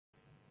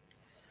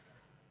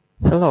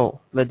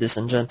Hello, ladies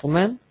and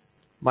gentlemen.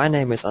 My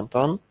name is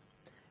Anton,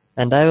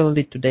 and I will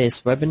lead today's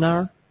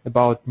webinar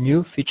about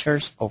new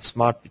features of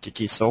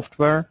SmartPTT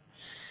software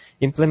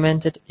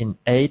implemented in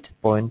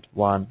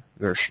 8.1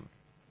 version.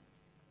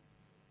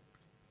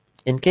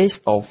 In case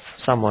of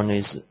someone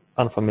is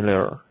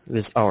unfamiliar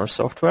with our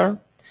software,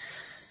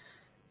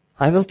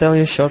 I will tell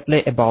you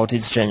shortly about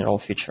its general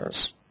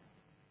features.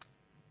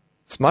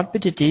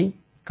 SmartPTT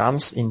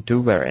comes in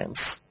two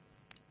variants.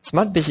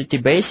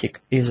 SmartPTT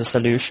Basic is a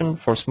solution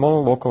for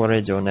small local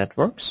radio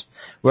networks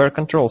where a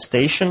control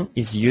station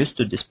is used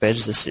to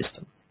dispatch the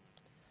system.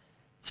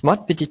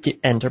 SmartPTT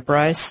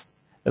Enterprise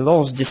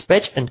allows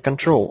dispatch and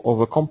control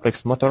over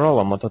complex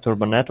Motorola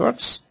Mototurbo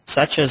networks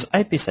such as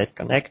IP Site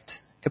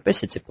Connect,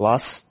 Capacity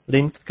Plus,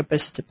 Linked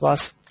Capacity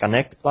Plus,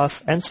 Connect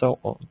Plus, and so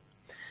on.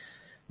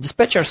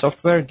 Dispatcher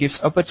software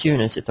gives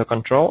opportunity to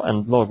control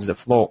and log the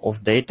flow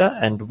of data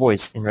and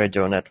voice in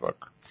radio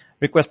network,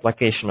 request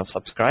location of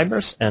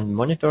subscribers, and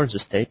monitor the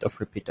state of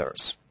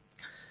repeaters.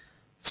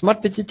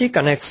 SmartPTT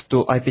connects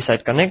to IP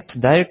Site Connect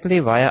directly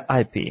via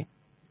IP.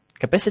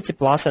 Capacity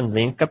Plus and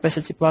Link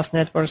Capacity Plus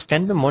networks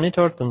can be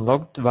monitored and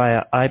logged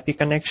via IP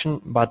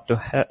connection, but to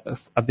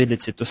have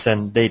ability to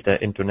send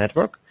data into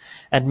network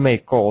and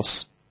make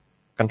calls,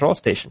 control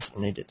stations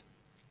are needed.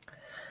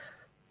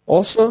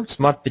 Also,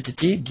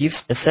 SmartPTT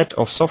gives a set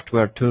of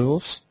software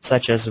tools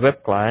such as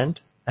web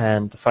client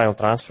and file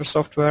transfer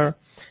software,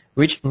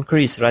 which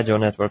increase radio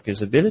network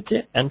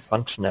usability and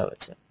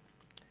functionality.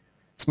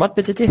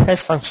 SmartPTT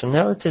has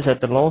functionality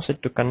that allows it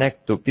to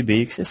connect to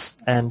PBXs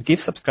and give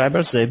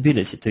subscribers the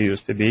ability to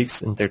use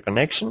PBX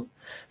interconnection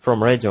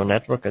from radio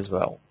network as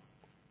well.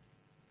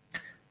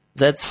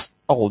 That's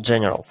all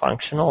general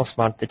functional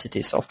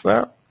SmartPTT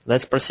software.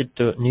 Let's proceed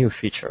to new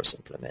features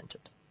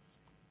implemented.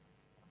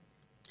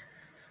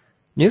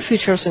 New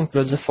features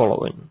include the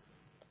following: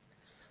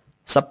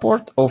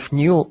 support of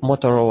new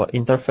Motorola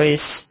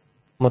interface,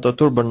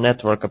 Mototurbo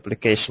Network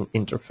Application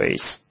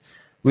Interface,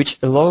 which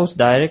allows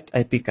direct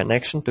IP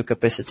connection to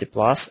Capacity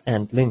Plus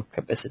and Link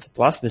Capacity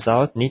Plus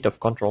without need of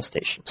control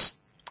stations.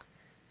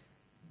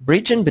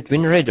 Bridging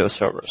between radio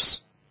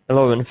servers,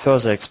 allowing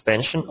further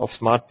expansion of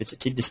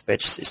SmartPTT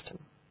dispatch system.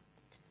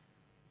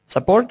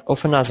 Support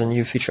of another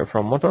new feature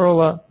from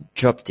Motorola,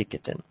 job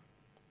ticketing.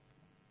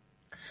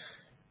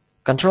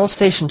 Control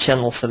station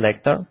channel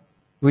selector,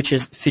 which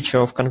is a feature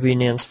of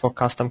convenience for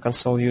custom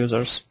console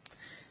users.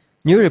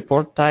 New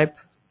report type,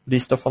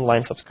 list of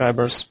online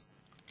subscribers.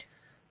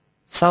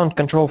 Sound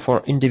control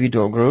for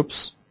individual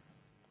groups.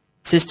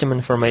 System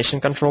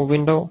information control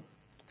window.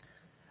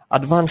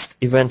 Advanced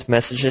event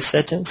messages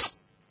settings.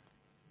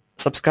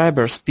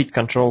 Subscriber speed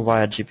control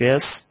via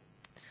GPS.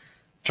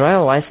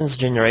 Trial license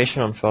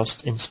generation on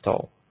first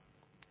install.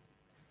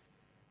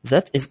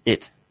 That is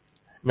it.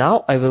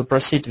 Now I will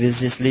proceed with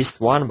this list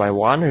one by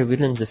one,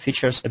 revealing the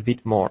features a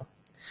bit more.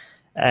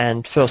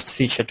 And first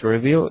feature to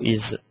reveal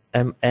is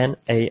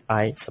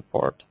MNAI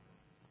support.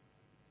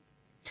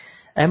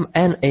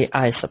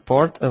 MNAI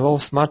support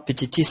allows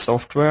SmartPTT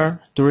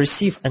software to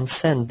receive and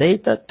send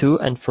data to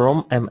and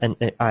from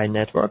MNAI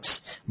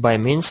networks by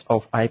means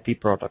of IP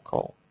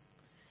protocol.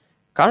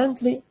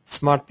 Currently,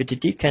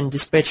 SmartPTT can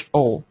dispatch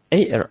all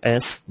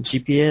ARS,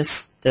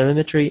 GPS,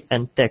 telemetry,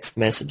 and text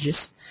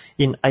messages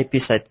in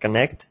IP Site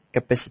Connect,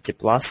 Capacity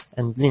Plus,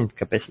 and Link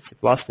Capacity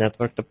Plus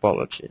network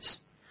topologies.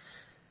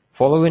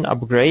 Following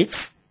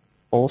upgrades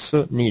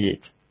also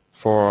needed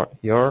for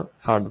your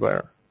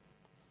hardware.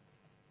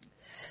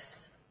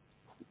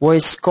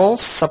 Voice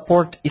calls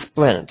support is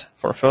planned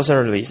for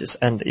further releases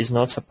and is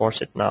not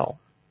supported now.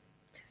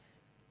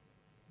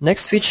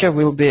 Next feature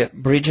will be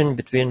bridging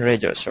between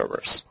radio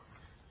servers.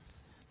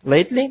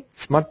 Lately,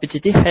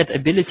 SmartPTT had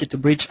ability to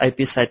bridge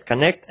IP Site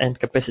Connect and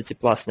Capacity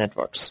Plus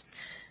networks.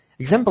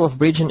 Example of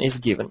bridging is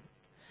given.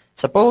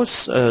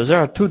 Suppose there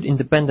are two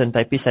independent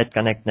IP Site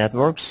Connect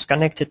networks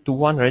connected to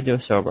one radio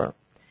server.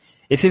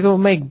 If you will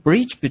make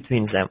bridge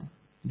between them,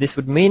 this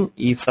would mean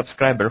if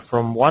subscriber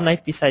from one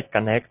IP Site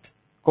Connect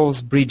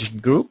calls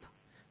bridged group,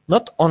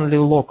 not only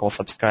local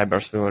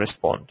subscribers will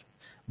respond,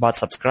 but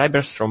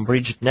subscribers from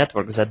bridged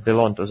networks that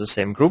belong to the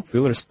same group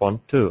will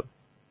respond too.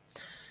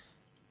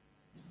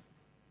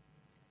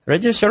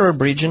 Radio server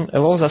bridging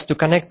allows us to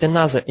connect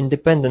another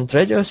independent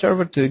radio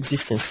server to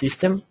existing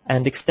system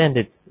and extend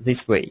it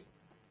this way.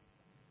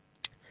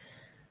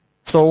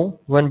 So,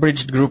 when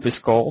bridged group is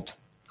called,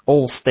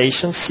 all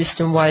stations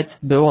system-wide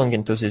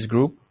belonging to this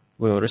group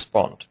will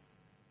respond.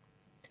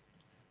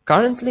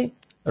 Currently,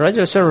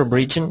 radio server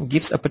bridging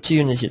gives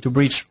opportunity to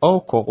bridge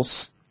all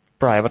calls,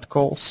 private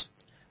calls,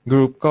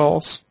 group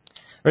calls,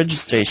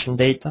 registration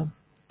data,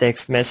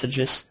 text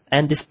messages,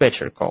 and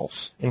dispatcher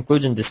calls,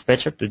 including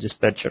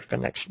dispatcher-to-dispatcher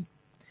connection.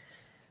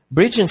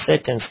 Bridging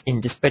settings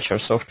in dispatcher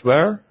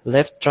software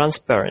left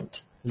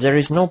transparent. There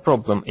is no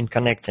problem in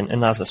connecting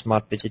another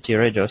SmartPTT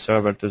radio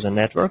server to the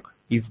network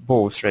if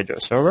both radio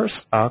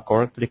servers are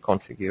correctly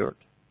configured.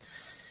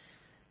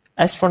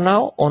 As for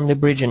now, only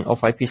bridging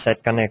of IP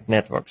Site Connect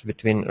networks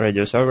between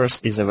radio servers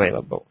is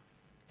available.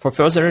 For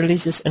further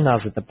releases,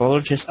 another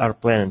topologies are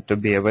planned to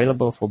be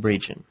available for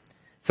bridging.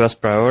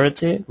 First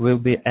priority will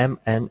be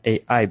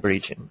MNAI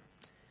bridging.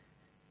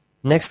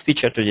 Next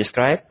feature to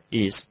describe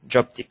is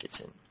job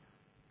ticketing.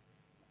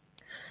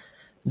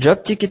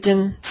 Job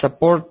ticketing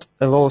support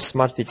allows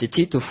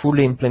SmartPTT to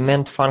fully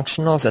implement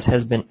functionals that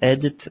has been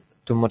added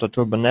to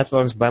MotoTurbo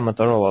networks by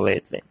Motorola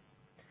lately.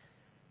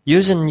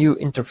 Using new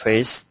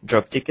interface,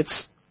 job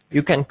tickets,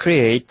 you can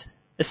create,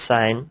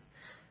 assign,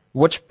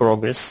 watch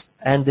progress,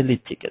 and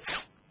delete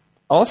tickets.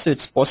 Also,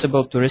 it's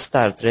possible to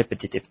restart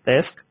repetitive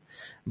task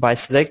by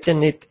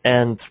selecting it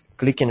and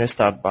clicking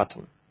Restart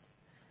button,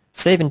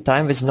 saving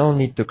time with no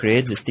need to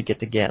create this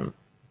ticket again.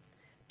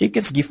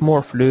 Tickets give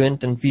more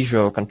fluent and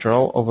visual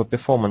control over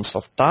performance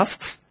of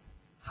tasks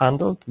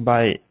handled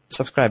by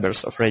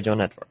subscribers of radio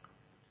network.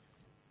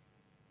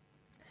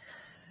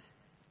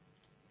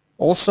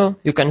 Also,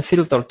 you can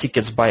filter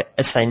tickets by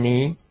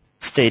assignee,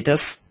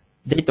 status,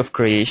 date of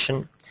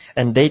creation,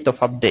 and date of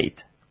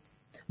update.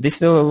 This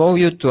will allow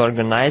you to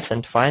organize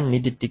and find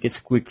needed tickets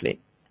quickly.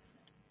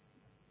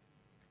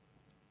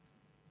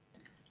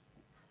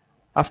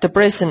 After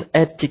pressing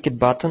Add Ticket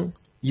button,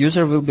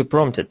 user will be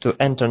prompted to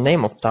enter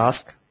name of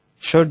task,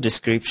 short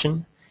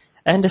description,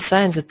 and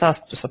assign the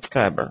task to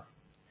subscriber.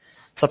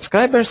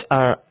 Subscribers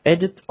are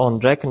added on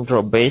drag and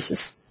drop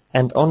basis,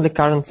 and only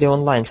currently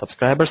online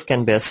subscribers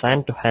can be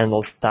assigned to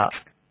handle the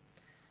task.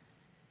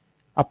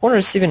 Upon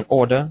receiving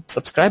order,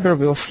 subscriber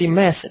will see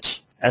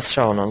message as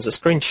shown on the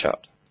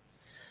screenshot,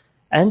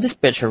 and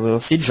dispatcher will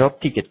see job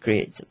ticket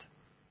created.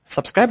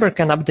 Subscriber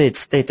can update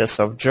status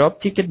of job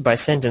ticket by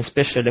sending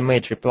specially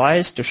made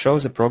replies to show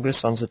the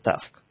progress on the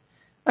task.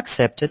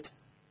 Accepted,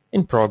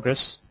 in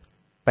progress,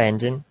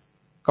 pending,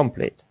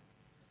 complete.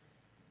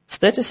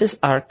 Statuses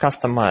are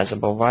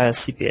customizable via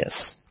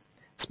CPS.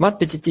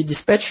 SmartPTT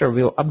dispatcher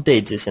will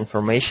update this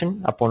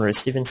information upon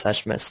receiving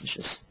such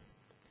messages.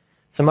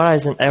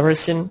 Summarizing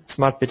everything,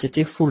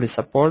 SmartPTT fully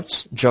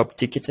supports job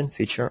ticketing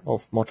feature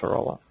of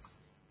Motorola.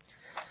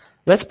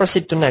 Let's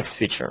proceed to next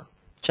feature,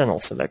 Channel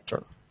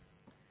Selector.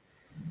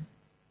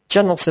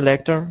 Channel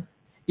Selector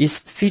is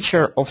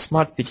feature of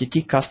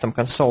SmartPTT custom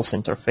consoles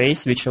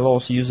interface which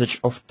allows usage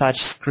of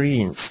touch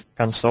screens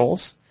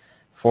consoles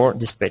for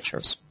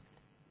dispatchers.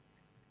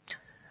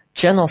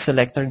 Channel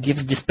Selector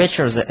gives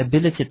dispatcher the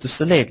ability to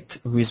select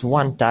with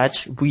one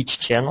touch which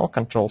channel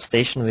control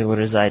station will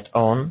reside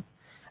on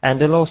and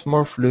allows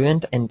more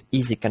fluent and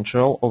easy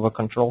control over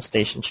control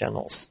station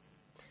channels.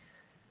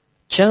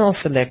 Channel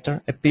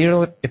Selector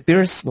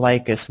appears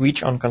like a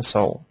switch on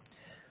console,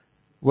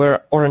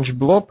 where orange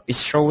blob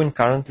is showing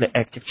currently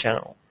active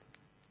channel.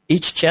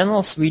 Each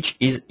channel switch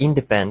is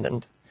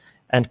independent,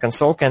 and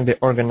console can be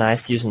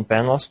organized using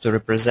panels to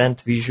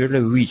represent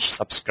visually which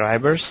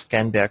subscribers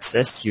can be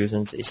accessed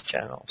using these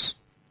channels.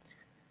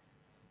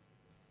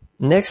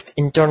 Next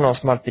internal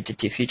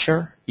SmartPTT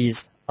feature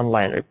is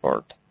Online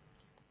Report.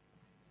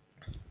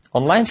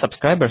 Online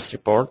Subscribers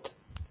Report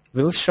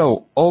will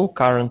show all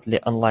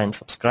currently online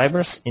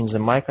subscribers in the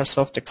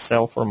Microsoft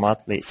Excel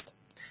format list.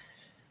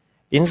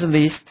 In the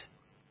list,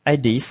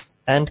 IDs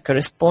and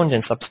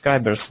corresponding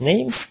subscribers'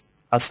 names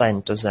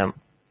assigned to them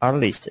are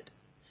listed.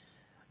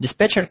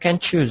 Dispatcher can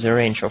choose a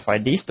range of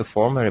IDs to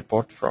form a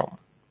report from.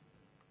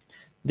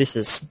 This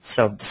is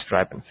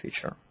self-describing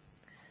feature.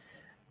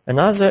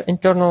 Another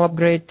internal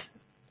upgrade,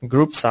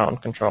 Group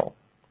Sound Control.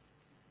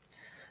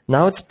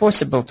 Now it's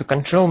possible to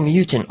control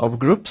muting of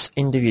groups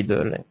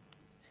individually.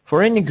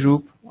 For any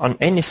group on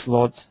any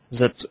slot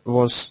that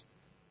was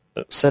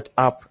set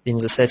up in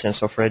the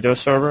settings of radio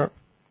server,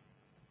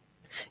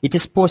 it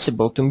is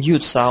possible to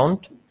mute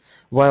sound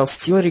while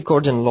still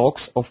recording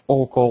logs of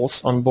all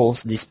calls on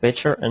both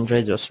dispatcher and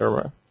radio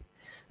server.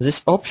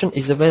 This option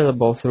is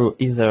available through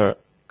either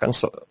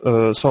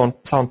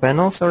sound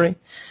panel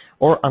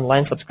or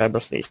online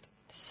subscribers list.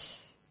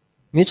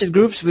 Muted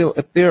groups will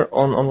appear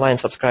on online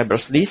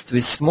subscribers list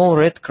with small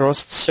red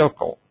crossed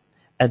circle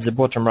at the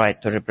bottom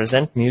right to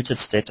represent muted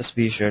status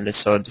visually,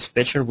 so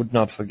dispatcher would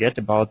not forget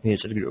about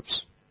muted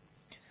groups.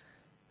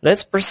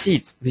 Let's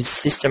proceed with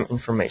System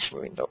Information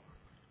window.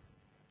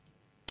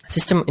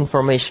 System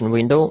Information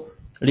window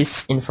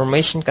lists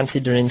information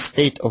considering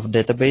state of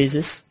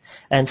databases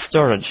and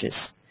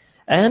storages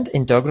and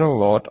integral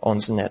load on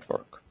the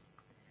network.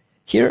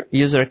 Here,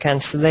 user can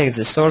select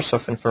the source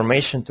of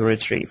information to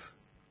retrieve.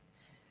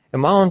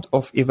 Amount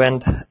of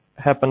event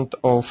happened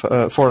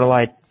for a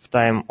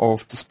lifetime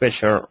of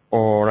dispatcher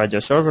or radio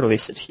server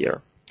listed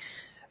here.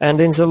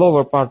 And in the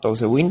lower part of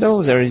the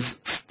window, there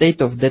is state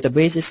of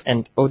databases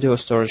and audio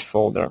storage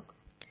folder.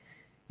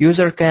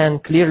 User can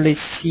clearly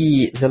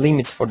see the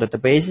limits for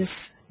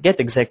databases, get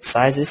exact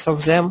sizes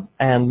of them,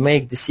 and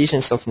make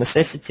decisions of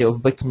necessity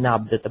of backing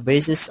up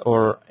databases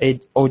or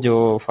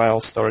audio file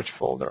storage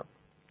folder.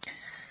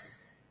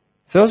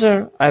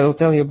 Further, I will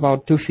tell you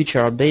about two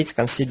feature updates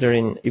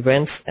considering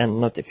events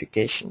and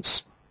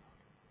notifications.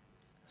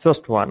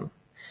 First one,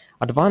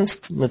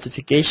 Advanced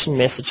Notification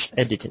Message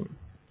Editing.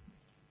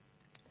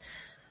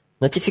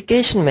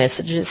 Notification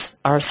messages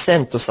are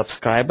sent to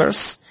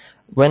subscribers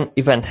when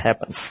event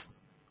happens.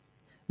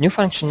 New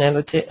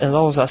functionality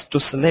allows us to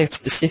select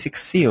specific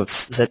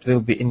fields that will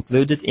be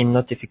included in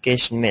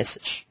notification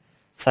message,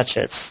 such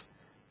as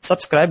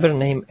subscriber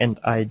name and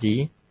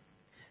ID,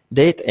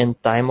 date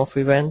and time of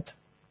event,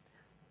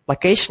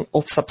 location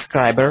of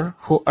subscriber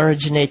who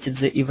originated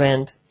the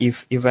event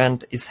if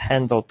event is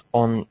handled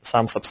on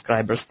some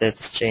subscriber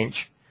status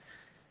change,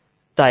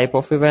 type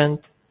of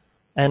event,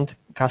 and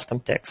custom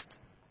text.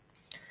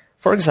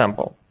 For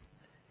example,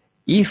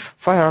 if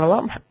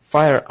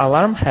fire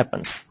alarm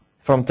happens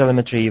from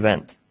telemetry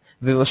event,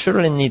 we will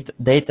surely need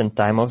date and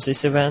time of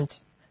this event,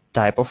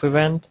 type of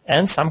event,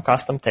 and some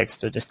custom text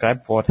to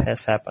describe what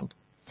has happened.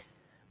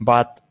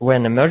 But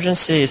when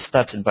emergency is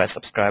started by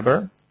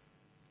subscriber,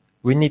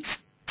 we need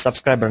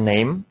subscriber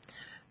name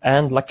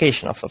and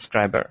location of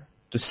subscriber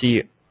to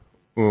see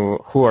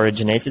who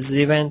originated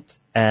the event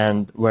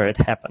and where it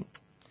happened.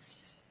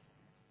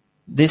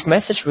 This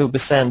message will be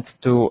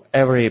sent to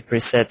every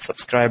preset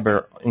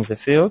subscriber in the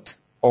field,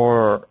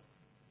 or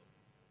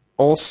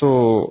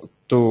also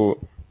to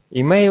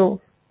email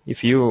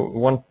if you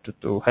want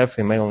to have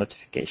email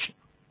notification.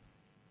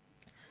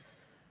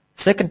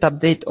 Second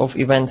update of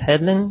event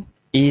handling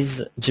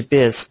is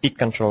GPS speed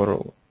control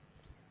rule.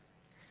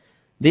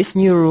 This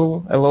new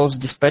rule allows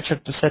dispatcher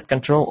to set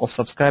control of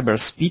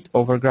subscriber's speed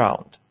over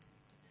ground.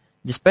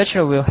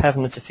 Dispatcher will have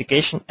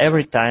notification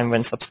every time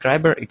when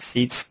subscriber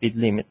exceeds speed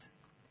limit.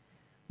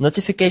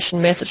 Notification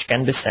message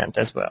can be sent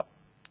as well.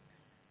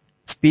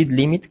 Speed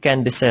limit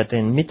can be set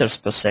in meters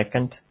per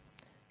second,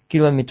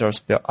 kilometers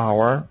per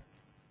hour,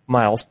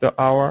 miles per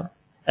hour,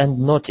 and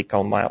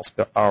nautical miles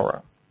per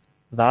hour,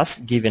 thus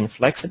giving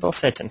flexible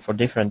setting for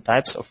different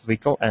types of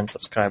vehicle and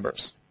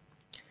subscribers.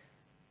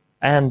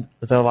 And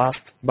the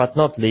last but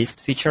not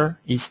least feature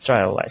is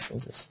trial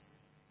licenses.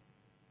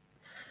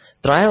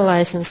 Trial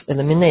license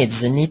eliminates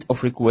the need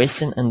of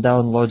requesting and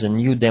downloading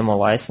new demo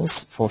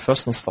license for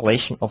first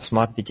installation of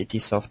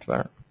SmartPTT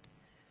software.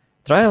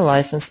 Trial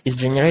license is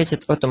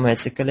generated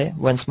automatically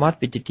when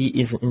SmartPTT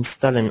is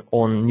installing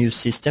on new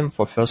system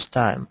for first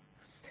time.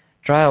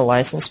 Trial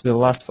license will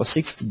last for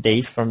 60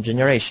 days from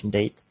generation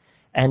date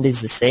and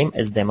is the same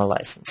as demo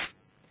license.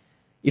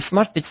 If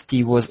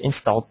SmartPTT was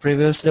installed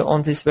previously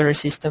on this very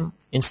system,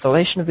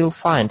 installation will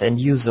find and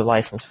use the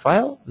license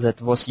file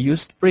that was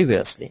used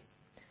previously,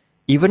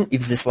 even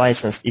if this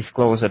license is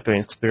closer to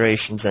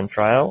expiration than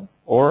trial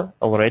or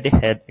already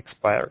had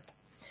expired.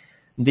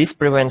 This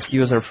prevents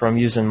user from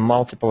using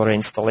multiple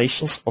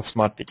reinstallations of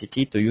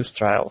SmartPTT to use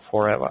trial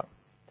forever.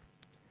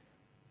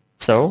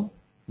 So,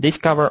 this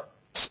covers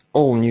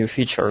all new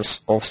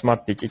features of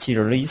SmartPTT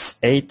release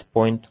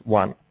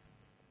 8.1.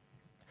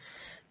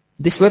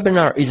 This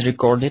webinar is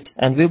recorded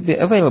and will be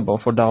available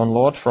for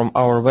download from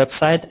our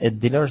website at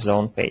Dealer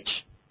Zone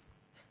page.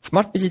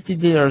 SmartPTT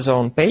Dealer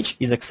Zone page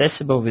is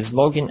accessible with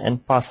login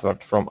and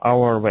password from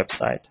our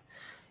website.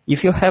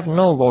 If you have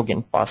no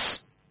login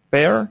pass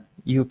pair,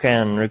 you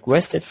can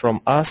request it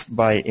from us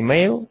by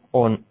email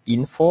on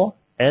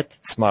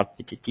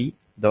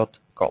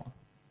info@smartptt.com.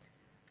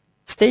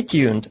 Stay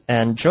tuned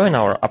and join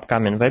our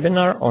upcoming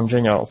webinar on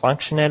general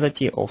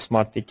functionality of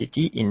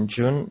SmartPTT in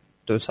June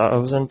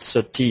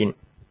 2013.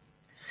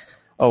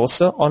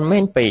 Also, on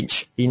main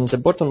page in the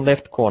bottom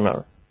left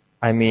corner,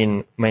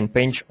 main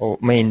page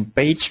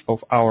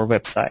of our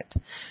website,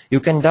 you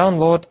can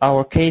download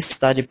our case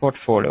study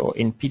portfolio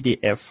in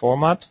PDF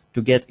format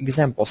to get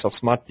examples of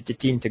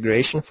SmartPTT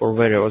integration for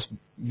various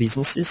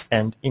businesses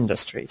and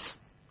industries.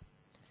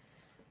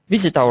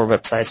 Visit our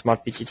website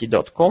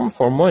smartptt.com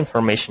for more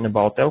information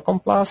about Telcom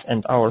Plus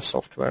and our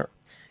software,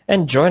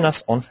 and join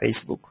us on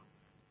Facebook.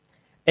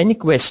 Any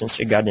questions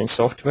regarding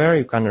software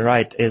you can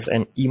write as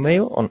an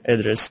email on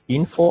address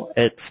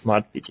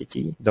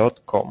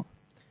info@smartptt.com.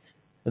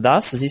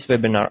 Thus, this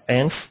webinar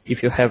ends.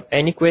 If you have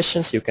any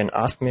questions, you can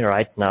ask me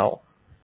right now.